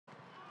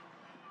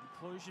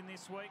conclusion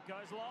this week.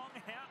 Goes long,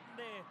 Houghton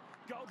there.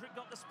 Goldrick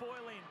got the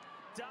spoil in.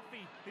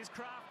 Duffy is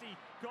crafty.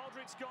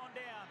 Goldrick's gone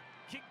down.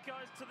 Kick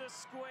goes to the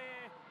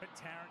square, but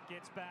Tarrant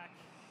gets back.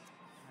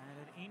 And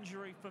an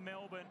injury for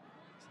Melbourne.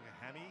 It's like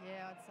a hammy?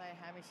 Yeah, I'd say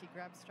a hammy. She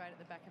grabbed straight at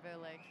the back of her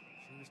leg.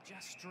 She was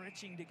just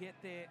stretching to get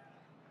there.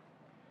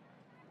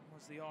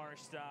 Was the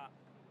Irish Star.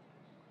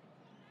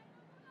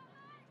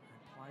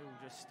 And play will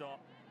just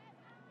stop.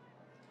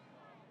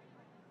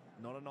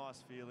 Not a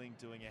nice feeling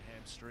doing a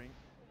hamstring,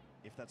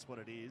 if that's what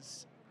it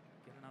is.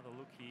 Get another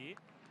look here.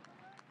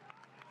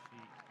 She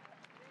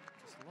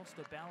just lost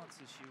her balance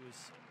as she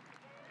was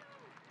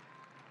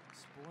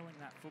spoiling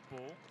that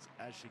football.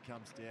 As she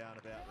comes down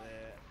about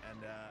there, and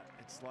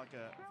it's like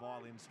a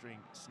violin string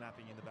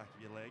snapping in the back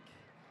of your leg.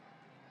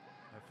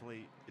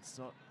 Hopefully it's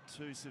not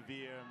too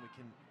severe and we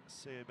can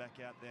see her back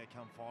out there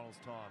come finals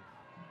time.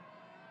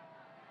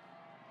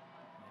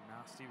 A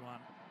nasty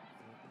one,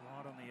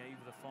 right on the eve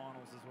of the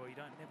finals as well. You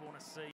don't never want to see